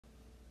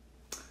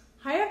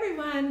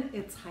everyone,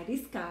 it's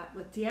Hiedi Scott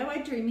with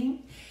DIY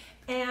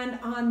and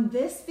on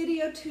this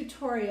video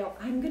tutorial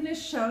I'm going to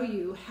show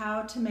you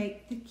how to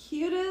make the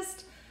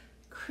cutest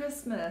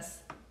Christmas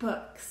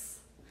books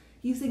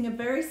using a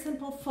very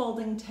simple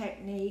folding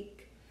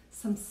technique,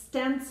 some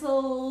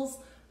stencils,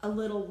 a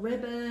little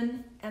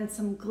ribbon, and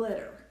some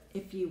glitter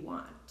if you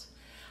want.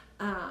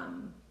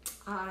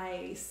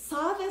 I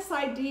saw this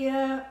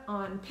idea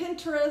on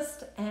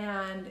Pinterest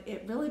and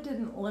it really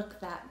didn't look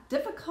that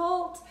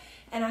difficult,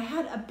 and I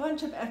had a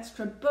bunch of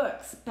extra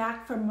books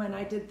back from when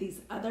I did these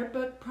other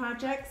book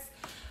projects,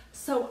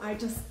 so I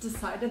just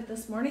decided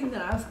this morning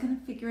that I was going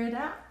to figure it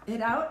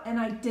out, and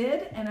I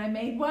did, and I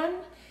made one,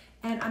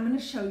 and I'm going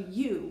to show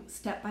you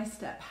step by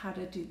step how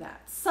to do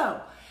that.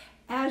 So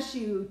as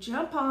you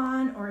jump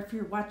on, or if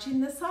you're watching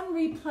this on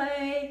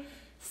replay,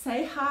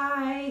 say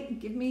hi,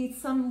 give me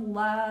some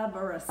love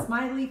or a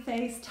smiley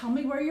face, tell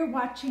me where you're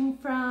watching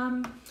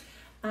from,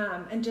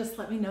 and just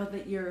let me know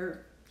that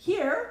you're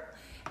here,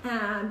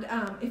 and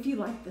if you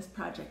like this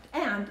project.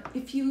 And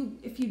if you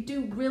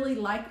do really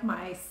like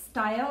my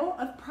style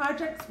of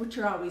projects, which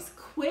are always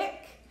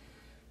quick,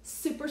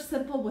 super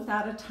simple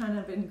without a ton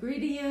of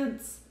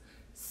ingredients,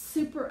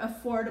 super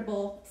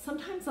affordable,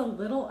 sometimes a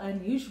little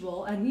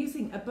unusual, and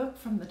using a book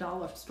from the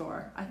dollar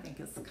store I think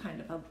is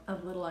kind of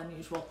a little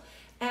unusual,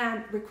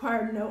 and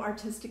require no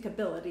artistic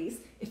abilities.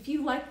 If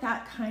you like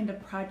that kind of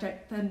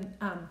project, then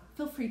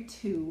feel free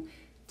to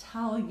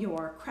tell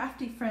your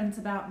crafty friends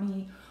about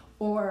me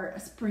or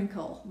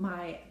sprinkle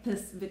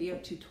this video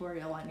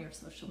tutorial on your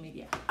social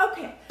media.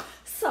 Okay,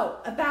 so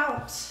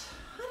about,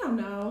 I don't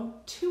know,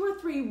 2 or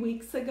 3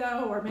 weeks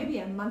ago, or maybe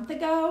a month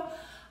ago,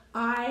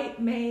 I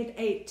made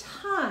a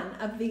ton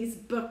of these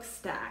book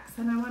stacks,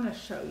 and I want to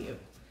show you.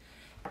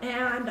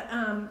 And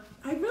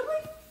I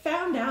really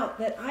found out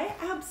that I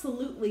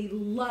absolutely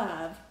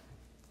love,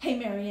 hey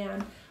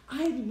Marianne,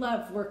 I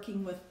love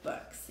working with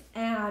books,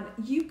 and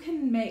you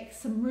can make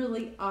some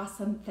really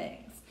awesome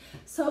things.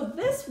 So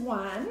this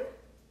one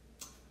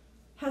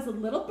has a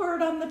little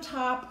bird on the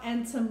top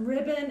and some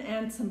ribbon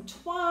and some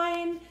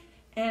twine,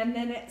 and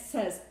then it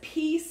says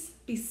peace,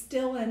 be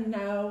still and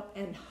know,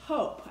 and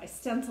hope. I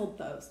stenciled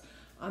those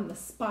on the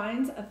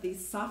spines of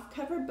these soft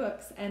cover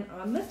books, and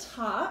on the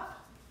top,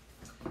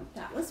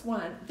 that was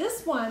one.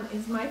 This one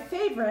is my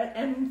favorite,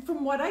 and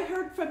from what I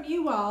heard from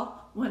you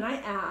all when I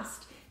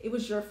asked, it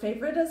was your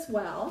favorite as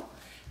well.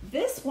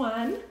 This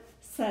one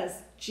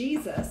says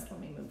Jesus, let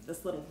me move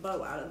this little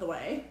bow out of the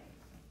way,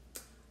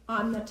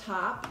 on the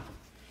top,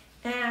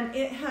 and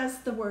it has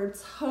the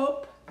words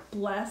hope,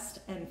 blessed,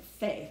 and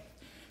faith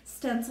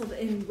stenciled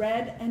in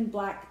red and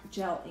black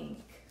gel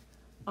ink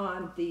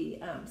on the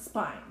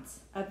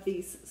spines of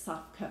these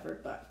soft cover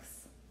books.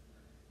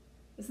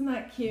 Isn't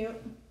that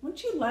cute?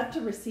 Wouldn't you love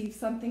to receive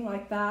something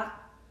like that?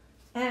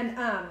 And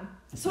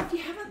so if you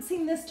haven't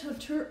seen this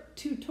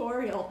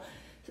tutorial,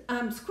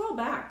 scroll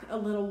back a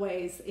little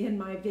ways in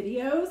my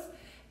videos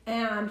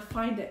and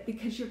find it,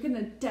 because you're going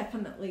to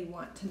definitely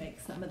want to make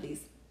some of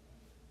these.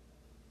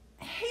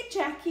 Hey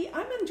Jackie,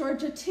 I'm in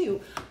Georgia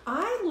too.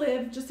 I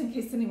live, just in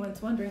case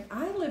anyone's wondering,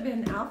 I live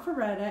in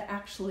Alpharetta,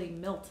 actually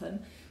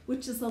Milton,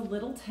 which is a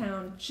little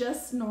town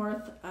just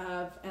north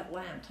of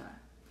Atlanta.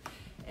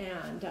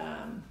 And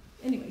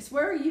anyways,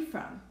 where are you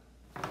from?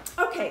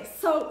 Okay,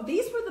 so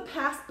these were the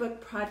past book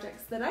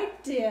projects that I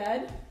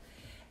did,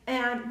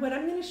 and what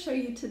I'm going to show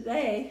you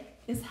today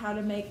is how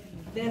to make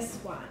this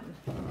one,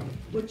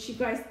 which, you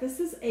guys, this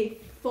is a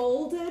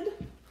folded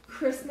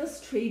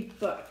Christmas tree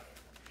book.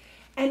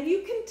 And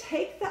you can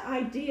take the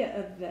idea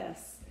of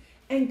this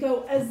and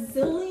go a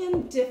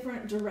zillion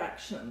different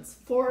directions.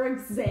 For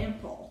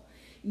example,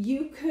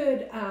 you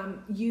could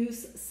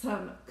use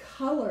some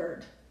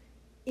colored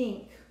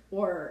ink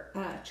or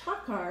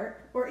chalk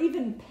art, or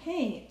even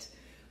paint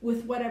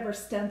with whatever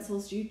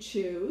stencils you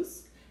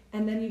choose.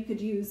 And then you could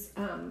use,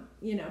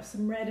 you know,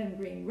 some red and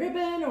green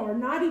ribbon, or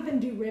not even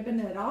do ribbon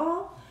at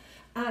all.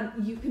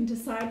 You can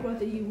decide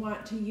whether you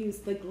want to use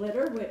the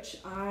glitter, which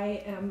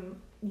I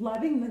am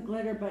loving the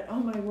glitter, but oh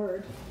my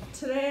word,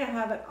 today I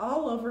have it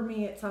all over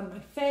me. It's on my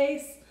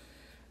face.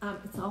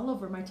 It's all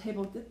over my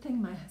table. Good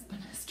thing my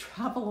husband is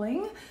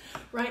traveling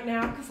right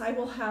now, because I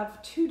will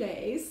have 2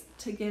 days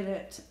to get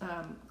it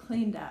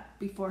cleaned up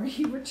before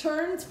he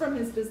returns from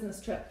his business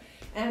trip.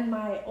 And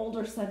my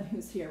older son,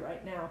 who's here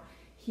right now,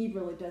 he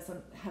really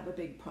doesn't have a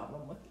big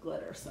problem with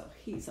glitter, so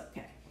he's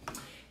okay.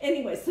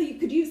 Anyway, so you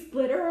could use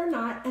glitter or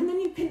not, and then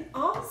you can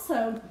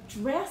also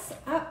dress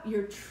up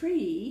your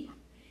tree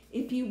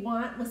if you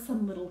want with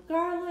some little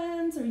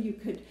garlands, or you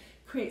could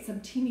create some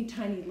teeny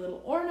tiny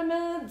little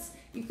ornaments.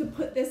 You could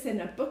put this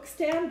in a book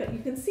stand, but you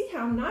can see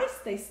how nice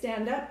they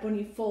stand up when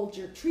you fold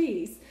your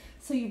trees,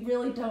 so you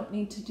really don't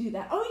need to do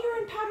that. Oh,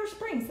 you're in Powder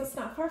Springs, that's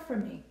not far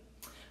from me.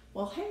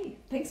 Well, hey,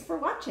 thanks for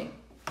watching.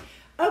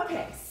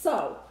 Okay,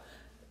 so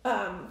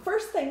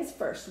first things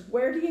first,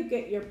 where do you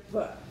get your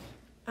book?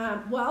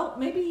 Well,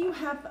 maybe you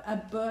have a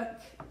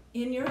book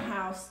in your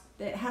house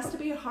that has to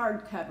be a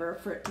hardcover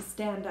for it to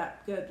stand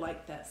up good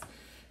like this,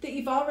 that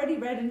you've already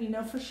read and you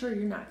know for sure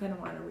you're not going to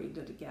want to read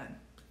it again.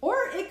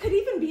 Or it could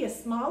even be a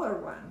smaller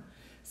one.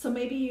 So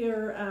maybe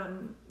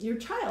your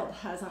child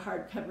has a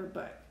hardcover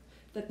book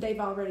that they've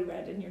already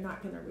read and you're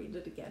not going to read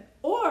it again.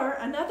 Or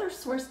another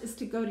source is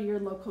to go to your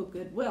local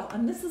Goodwill.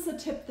 And this is a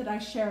tip that I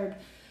shared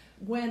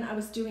when I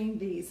was doing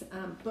these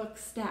book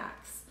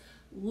stacks.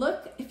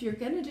 Look, if you're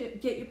going to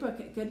get your book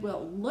at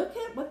Goodwill, look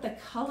at what the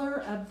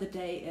color of the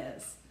day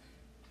is.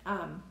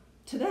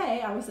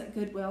 Today I was at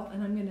Goodwill,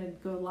 and I'm going to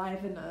go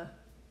live in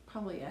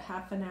probably a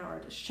half an hour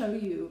to show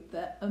you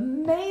the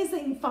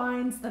amazing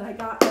finds that I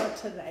got there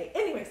today.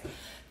 Anyways,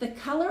 the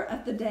color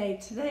of the day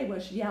today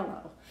was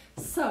yellow.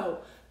 So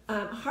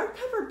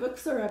hardcover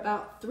books are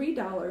about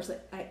 $3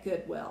 at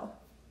Goodwill.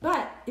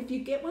 But if you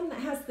get one that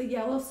has the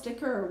yellow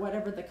sticker or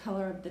whatever the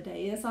color of the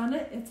day is on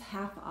it, it's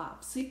half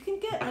off. So you can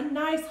get a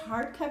nice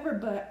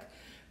hardcover book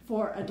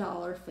for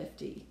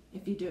 $1.50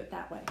 if you do it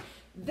that way.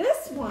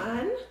 This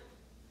one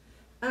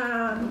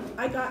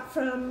I got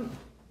from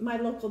my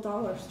local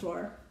dollar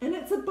store, and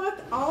it's a book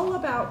all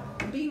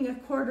about being a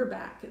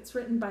quarterback. It's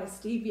written by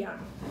Steve Young.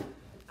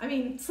 I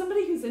mean,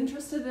 somebody who's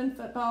interested in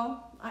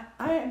football,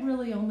 I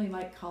really only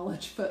like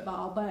college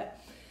football, but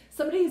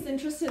somebody who's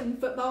interested in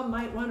football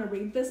might want to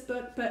read this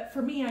book, but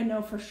for me, I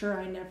know for sure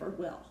I never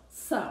will.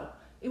 So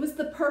it was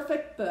the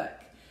perfect book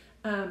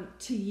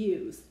to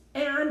use.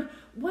 And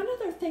one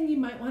other thing you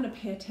might want to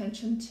pay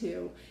attention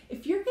to,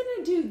 if you're going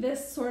to do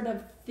this sort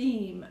of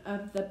theme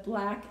of the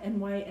black and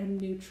white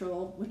and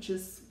neutral, which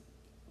is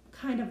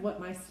kind of what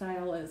my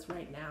style is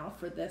right now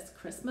for this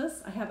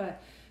Christmas. I have a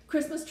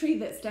Christmas tree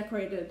that's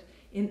decorated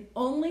in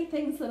only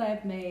things that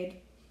I've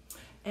made,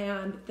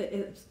 and that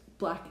is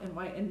black and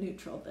white and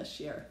neutral this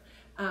year.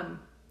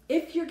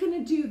 If you're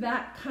going to do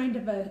that kind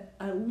of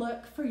a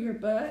look for your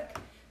book,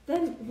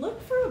 then look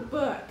for a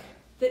book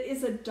that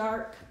is a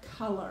dark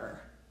color.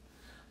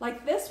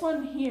 Like this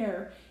one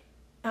here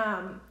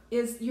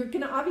you're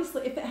going to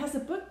obviously, if it has a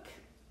book,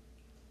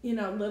 you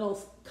know, little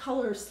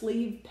color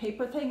sleeve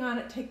paper thing on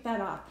it, take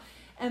that off.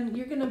 And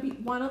you're going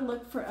to want to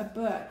look for a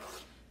book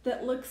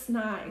that looks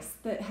nice,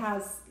 that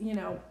has, you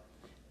know,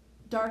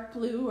 dark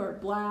blue or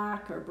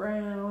black or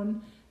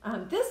brown.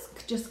 This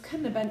just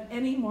couldn't have been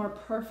any more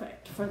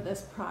perfect for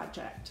this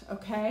project,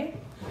 okay?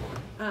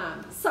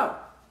 So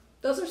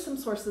those are some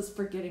sources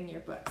for getting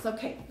your books.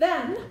 Okay,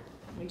 then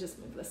let me just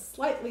move this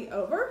slightly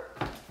over,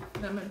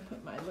 and I'm going to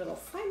put my little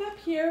sign up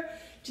here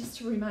just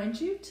to remind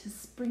you to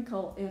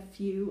sprinkle if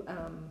you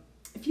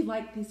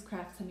like these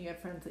crafts and you have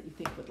friends that you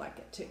think would like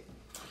it too.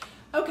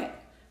 Okay,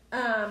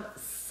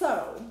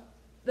 so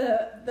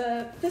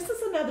this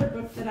is another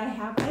book that I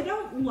have. I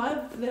don't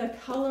love the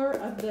color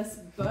of this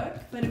book,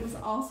 but it was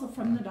also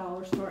from the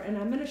dollar store, and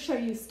I'm going to show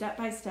you step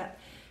by step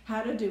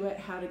how to do it,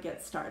 how to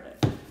get started.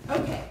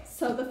 Okay,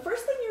 so the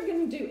first thing you're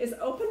going to do is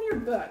open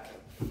your book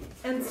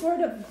and sort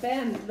of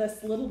bend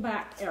this little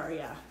back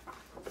area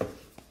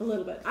a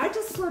little bit. I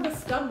just sort of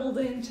stumbled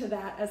into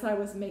that as I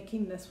was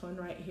making this one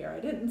right here.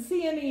 I didn't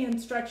see any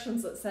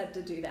instructions that said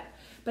to do that,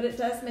 but it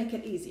does make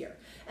it easier.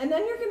 And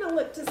then you're going to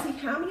look to see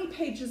how many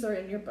pages are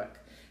in your book.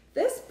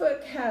 This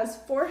book has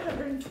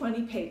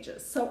 420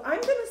 pages, so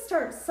I'm going to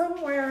start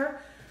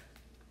somewhere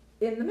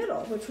in the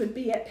middle, which would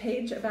be at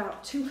page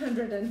about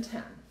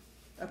 210,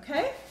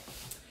 okay?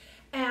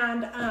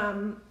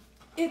 And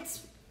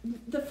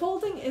the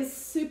folding is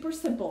super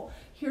simple.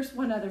 Here's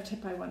one other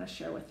tip I want to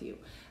share with you.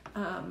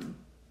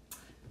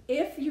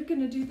 If you're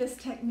going to do this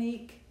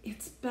technique,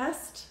 it's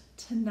best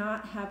to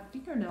not have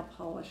fingernail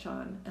polish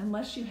on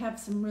unless you have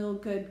some real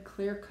good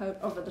clear coat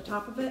over the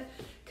top of it,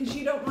 because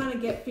you don't want to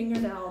get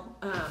fingernail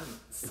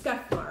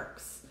scuff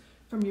marks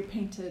from your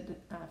painted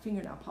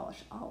fingernail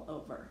polish all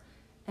over.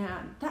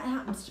 And that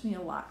happens to me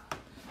a lot.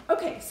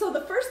 Okay, so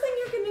the first thing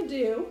you're going to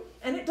do,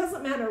 and it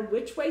doesn't matter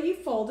which way you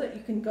fold it,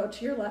 you can go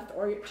to your left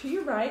or to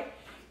your right,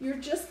 you're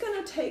just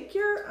going to take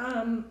your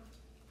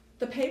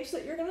the page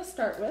that you're going to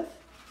start with,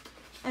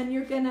 and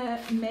you're going to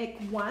make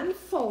one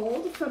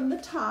fold from the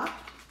top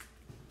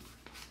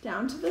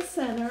down to the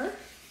center.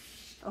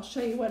 I'll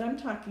show you what I'm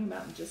talking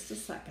about in just a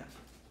second.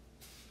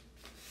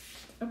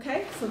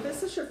 Okay, so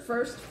this is your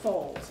first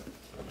fold.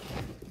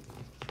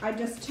 I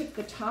just took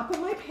the top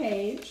of my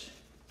page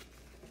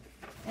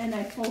and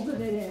I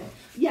folded it in.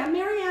 Yeah,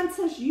 Marianne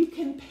says you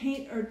can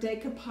paint or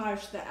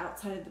decoupage the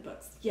outside of the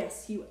books.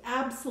 Yes, you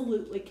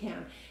absolutely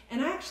can.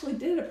 And I actually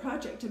did a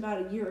project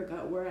about a year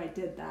ago where I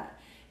did that.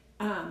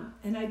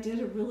 And I did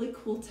a really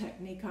cool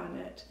technique on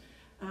it.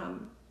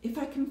 If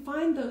I can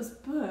find those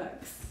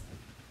books,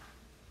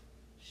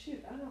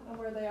 shoot, I don't know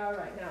where they are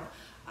right now.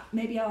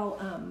 Maybe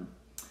I'll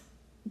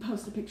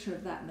post a picture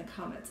of that in the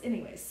comments.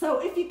 Anyway, so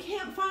if you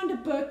can't find a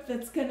book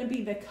that's going to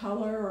be the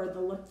color or the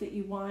look that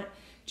you want,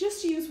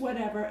 just use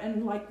whatever,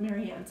 and like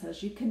Marianne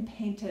says, you can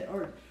paint it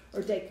or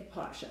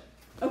decoupage it.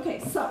 Okay,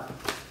 so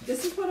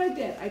this is what I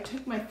did. I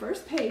took my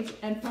first page,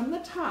 and from the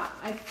top,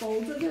 I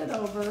folded it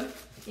over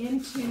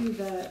into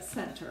the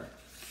center,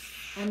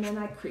 and then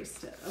I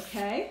creased it,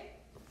 okay?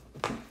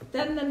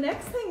 Then the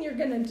next thing you're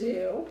going to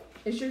do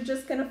is you're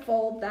just going to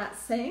fold that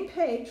same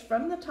page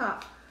from the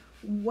top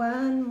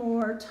one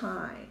more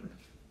time.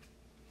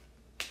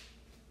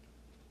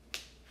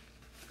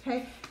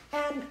 okay?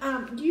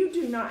 And you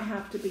do not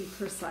have to be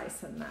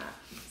precise in that,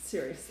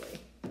 seriously.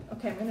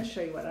 Okay, I'm going to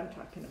show you what I'm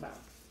talking about.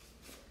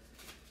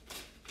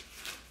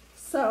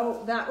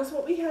 So that was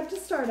what we had to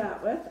start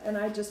out with, and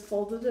I just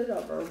folded it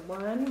over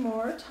one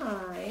more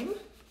time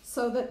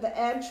so that the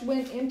edge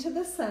went into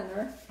the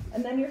center,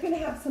 and then you're going to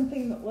have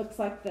something that looks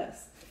like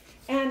this.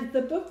 And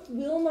the book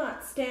will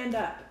not stand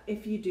up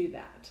if you do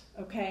that,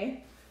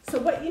 okay? So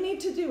what you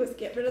need to do is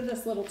get rid of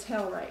this little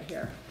tail right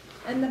here.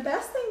 And the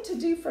best thing to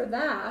do for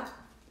that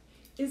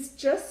is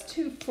just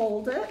to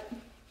fold it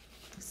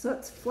so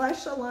it's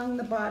flush along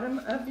the bottom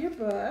of your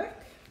book.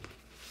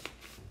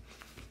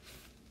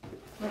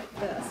 Like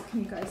this,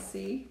 can you guys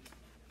see?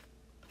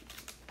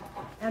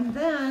 And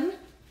then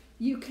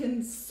you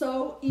can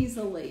so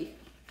easily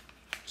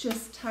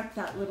just tuck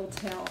that little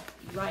tail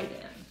right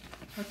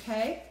in,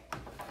 okay?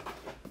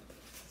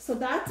 So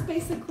that's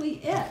basically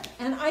it.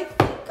 And I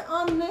think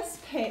on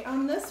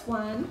this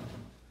one,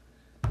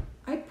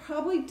 I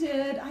probably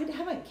did, I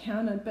haven't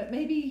counted, but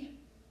maybe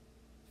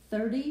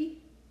 30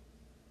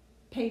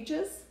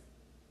 pages.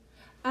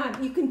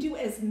 You can do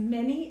as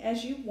many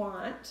as you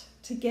want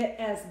to get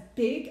as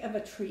big of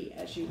a tree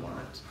as you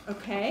want,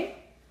 okay?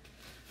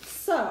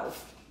 So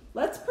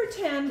let's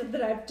pretend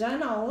that I've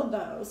done all of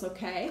those,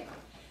 okay?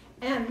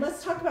 And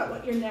let's talk about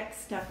what your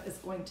next step is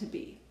going to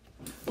be.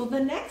 Well, the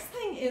next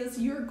thing is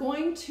you're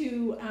going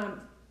to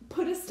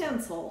put a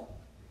stencil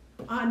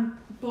on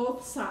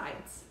both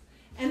sides.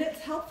 And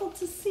it's helpful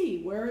to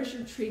see where is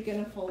your tree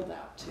going to fold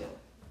out to,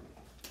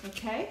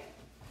 okay?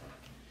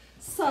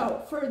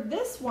 So for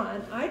this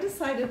one, I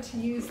decided to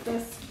use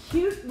this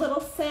cute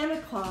little Santa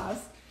Claus.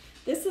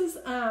 This is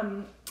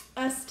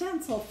a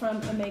stencil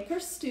from a maker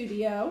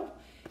studio.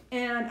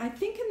 And I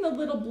think in the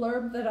little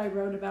blurb that I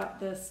wrote about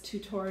this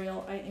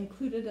tutorial, I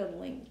included a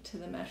link to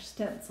the mesh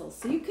stencils.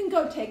 So you can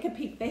go take a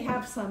peek. They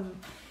have some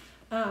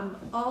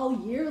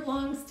all year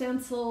long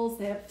stencils.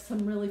 They have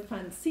some really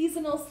fun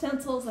seasonal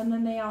stencils. And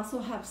then they also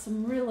have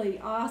some really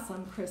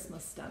awesome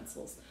Christmas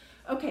stencils.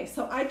 Okay,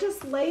 so I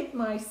just laid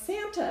my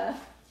Santa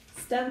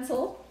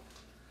stencil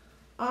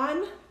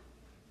on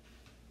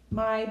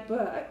my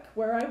book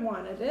where I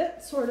wanted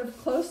it, sort of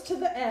close to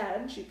the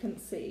edge, you can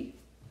see.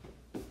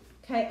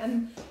 Okay,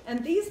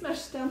 and these mesh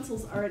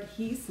stencils are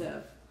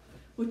adhesive,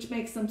 which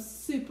makes them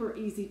super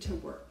easy to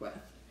work with.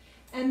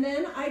 And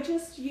then I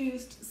just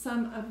used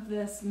some of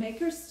this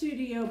Maker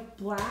Studio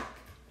black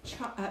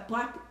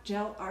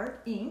gel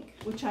art ink,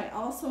 which I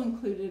also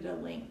included a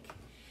link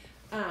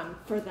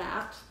for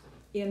that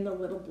in the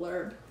little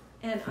blurb.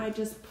 And I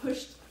just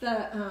pushed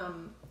the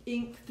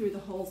ink through the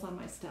holes on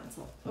my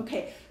stencil.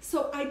 Okay,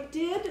 so I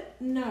did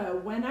know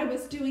when I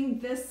was doing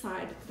this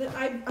side that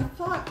I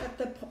thought at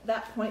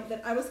that point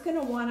that I was going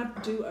to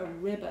want to do a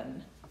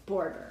ribbon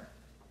border.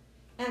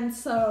 And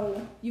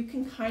so you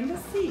can kind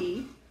of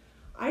see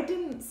I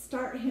didn't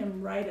start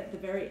him right at the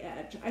very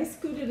edge. I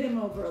scooted him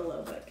over a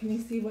little bit. Can you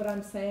see what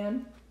I'm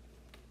saying?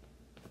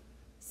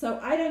 So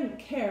I didn't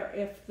care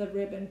if the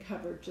ribbon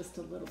covered just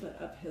a little bit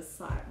of his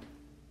side.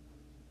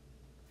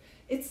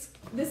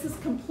 This is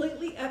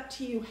completely up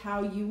to you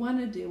how you want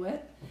to do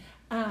it.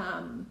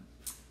 Oh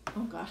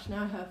gosh,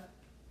 now I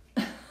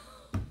have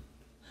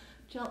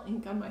gel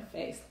ink on my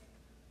face.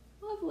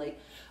 Lovely.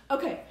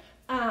 Okay,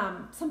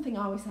 something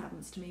always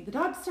happens to me. The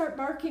dogs start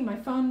barking, my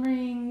phone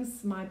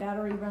rings, my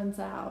battery runs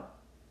out,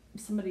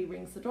 somebody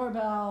rings the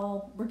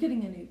doorbell, we're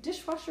getting a new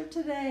dishwasher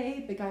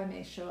today, the guy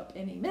may show up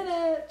any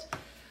minute.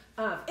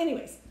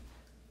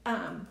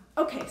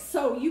 Okay,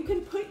 so you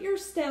can put your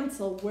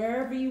stencil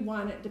wherever you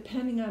want it,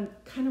 depending on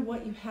kind of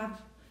what you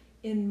have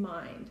in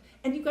mind.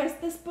 And you guys,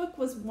 this book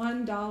was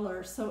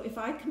 $1, so if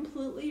I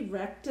completely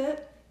wrecked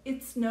it,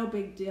 it's no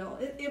big deal.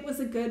 It was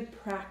a good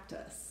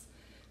practice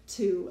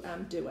to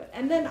do it.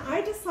 And then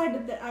I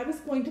decided that I was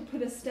going to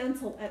put a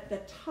stencil at the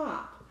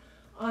top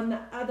on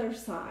the other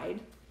side,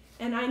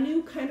 and I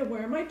knew kind of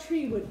where my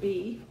tree would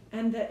be,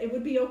 and that it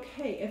would be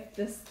okay if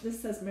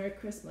this says Merry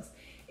Christmas,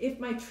 if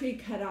my tree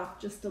cut off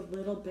just a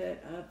little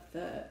bit of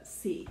the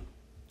seed.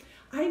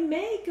 I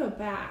may go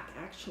back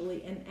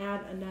actually and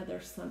add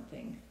another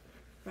something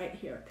right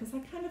here, because I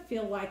kind of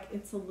feel like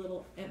it's a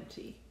little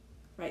empty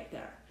right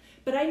there.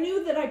 But I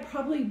knew that I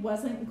probably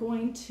wasn't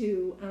going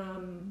to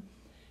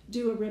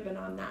do a ribbon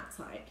on that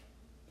side.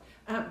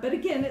 But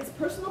again, it's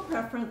personal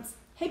preference.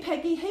 Hey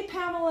Peggy, hey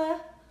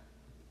Pamela.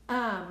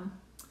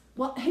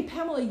 Well, hey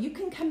Pamela, you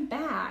can come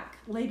back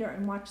later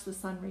and watch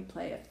this on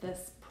replay if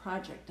this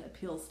project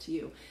appeals to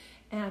you.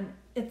 And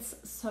it's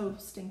so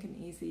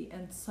stinking easy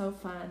and so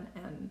fun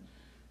and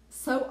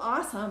so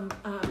awesome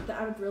that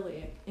I would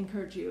really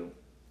encourage you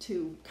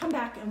to come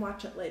back and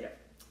watch it later.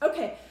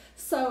 Okay,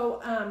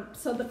 so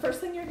the first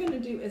thing you're going to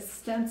do is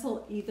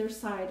stencil either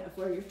side of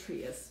where your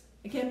tree is.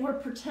 Again, we're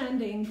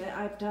pretending that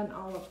I've done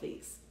all of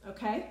these,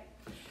 okay?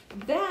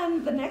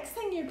 Then the next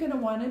thing you're going to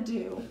want to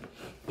do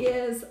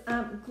is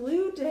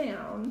glue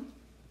down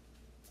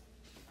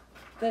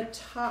the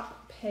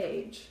top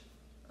page.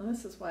 Oh,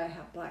 this is why I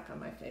have black on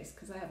my face,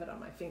 because I have it on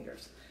my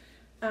fingers.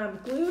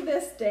 Glue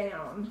this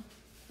down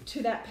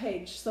to that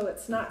page so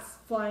it's not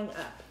flying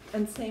up.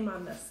 and same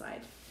on this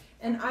side.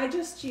 And I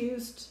just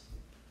used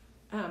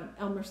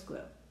Elmer's glue,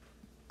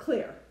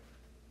 clear,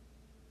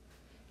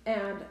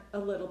 and a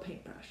little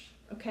paintbrush,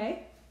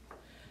 okay?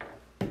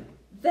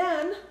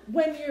 Then,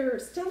 when your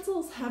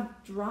stencils have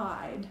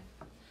dried,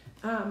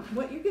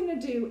 what you're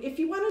gonna do, if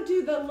you wanna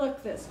do the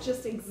look that's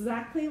just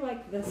exactly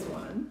like this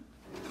one,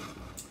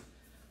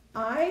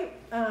 I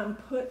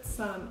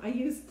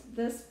used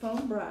this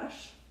foam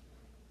brush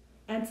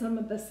and some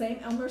of the same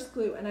Elmer's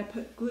glue, and I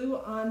put glue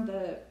on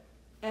the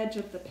edge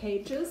of the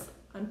pages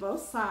on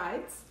both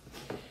sides,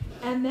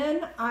 and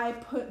then I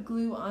put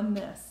glue on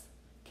this.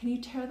 Can you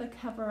tear the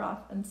cover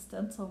off and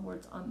stencil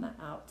words on the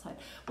outside?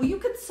 Well, you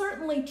could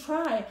certainly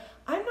try.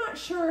 I'm not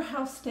sure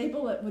how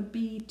stable it would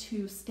be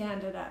to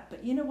stand it up,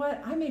 but you know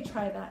what? I may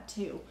try that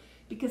too,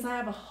 because I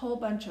have a whole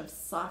bunch of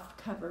soft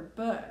cover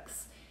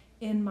books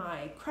in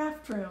my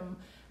craft room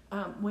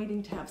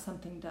waiting to have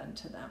something done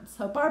to them.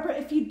 So Barbara,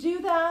 if you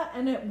do that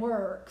and it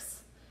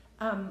works,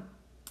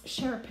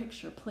 share a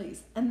picture,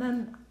 please. And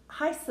then,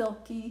 hi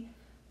Silky.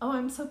 Oh,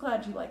 I'm so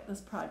glad you like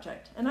this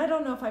project. And I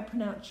don't know if I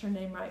pronounced your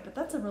name right, but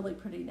that's a really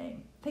pretty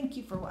name. Thank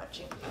you for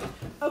watching.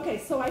 Okay,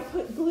 so I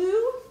put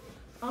glue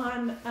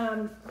on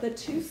the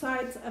two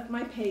sides of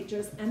my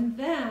pages, and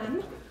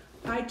then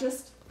I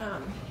just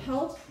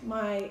held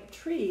my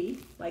tree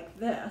like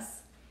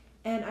this,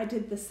 and I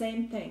did the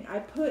same thing. I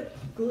put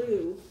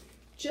glue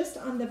just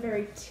on the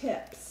very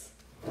tips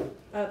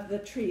of the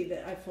tree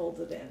that I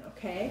folded in,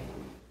 okay?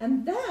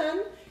 And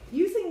then,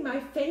 using my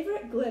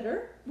favorite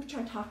glitter, which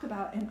I talk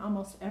about in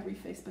almost every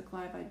Facebook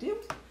Live I do,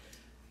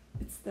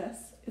 it's this.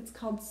 It's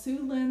called Sue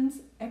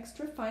Lynn's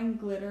Extra Fine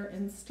Glitter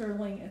in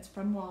Sterling. It's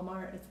from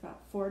Walmart. It's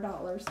about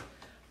 $4.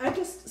 I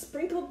just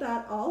sprinkled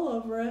that all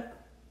over it,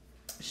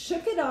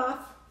 shook it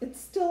off.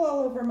 It's still all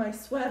over my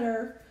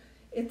sweater.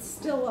 It's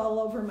still all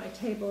over my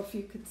table. If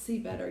you could see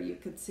better, you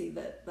could see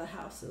that the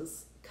house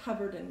is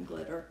covered in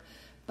glitter.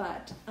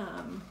 But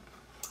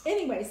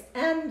anyways,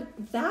 and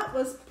that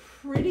was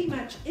pretty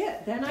much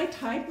it. Then I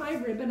tied my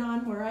ribbon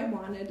on where I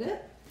wanted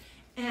it,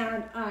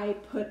 and I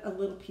put a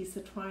little piece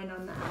of twine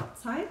on the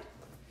outside,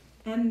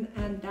 and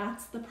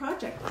that's the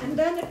project. And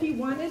then if you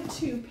wanted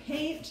to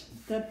paint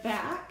the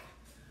back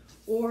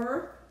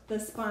or the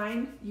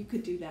spine, you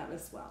could do that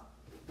as well.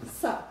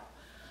 So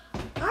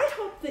I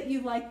hope that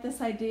you like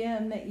this idea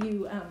and that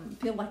you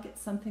feel like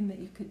it's something that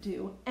you could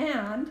do.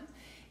 And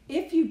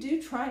if you do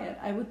try it,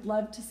 I would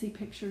love to see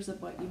pictures of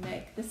what you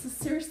make. This is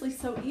seriously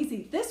so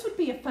easy. This would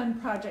be a fun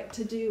project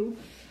to do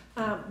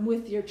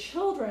with your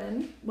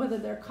children, whether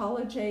they're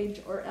college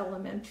age or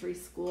elementary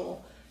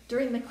school,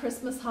 during the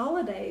Christmas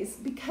holidays,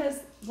 because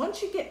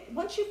once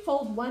you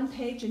fold one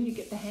page and you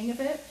get the hang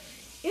of it,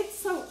 it's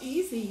so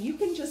easy. You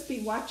can just be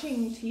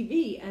watching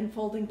TV and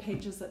folding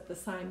pages at the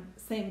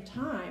same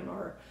time,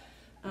 or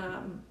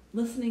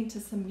listening to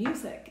some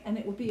music, and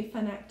it would be a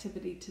fun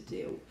activity to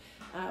do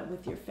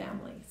with your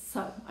family.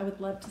 So I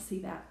would love to see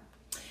that.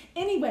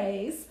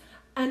 Anyways,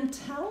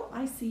 until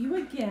I see you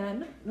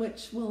again,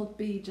 which will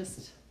be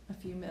just a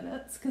few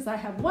minutes because I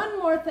have one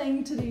more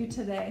thing to do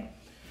today,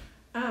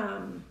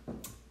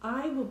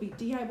 I will be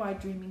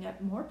DIY dreaming up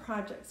more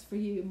projects for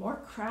you,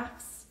 more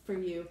crafts for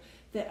you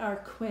that are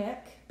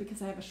quick,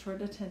 because I have a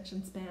short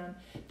attention span,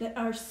 that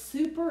are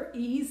super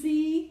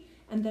easy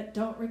and that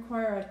don't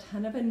require a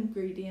ton of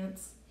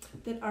ingredients,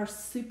 that are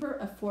super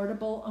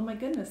affordable. Oh my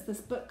goodness, this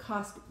book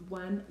cost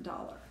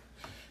 $1.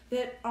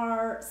 That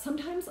are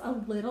sometimes a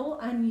little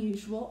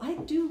unusual. I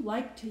do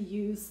like to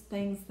use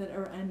things that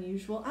are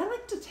unusual. I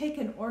like to take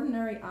an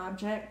ordinary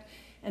object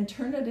and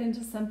turn it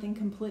into something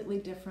completely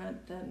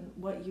different than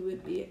what you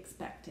would be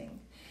expecting.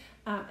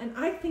 And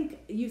I think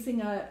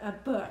using a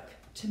book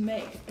to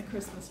make a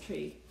Christmas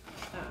tree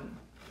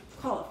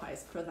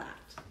qualifies for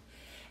that.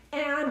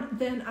 And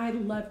then I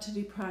love to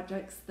do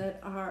projects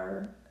that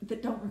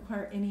don't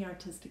require any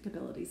artistic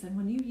abilities. And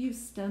when you use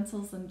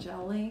stencils and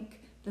gel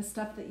ink, the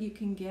stuff that you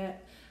can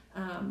get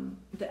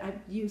that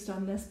I've used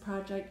on this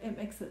project, it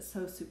makes it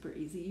so super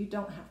easy. You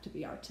don't have to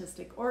be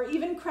artistic or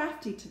even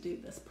crafty to do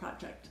this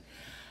project.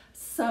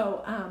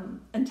 So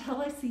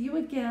until I see you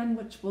again,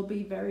 which will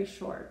be very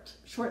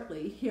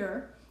shortly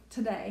here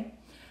today,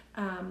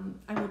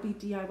 I will be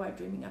DIY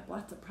dreaming up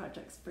lots of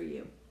projects for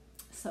you.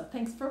 So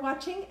thanks for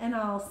watching, and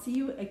I'll see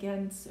you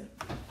again soon.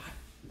 Bye.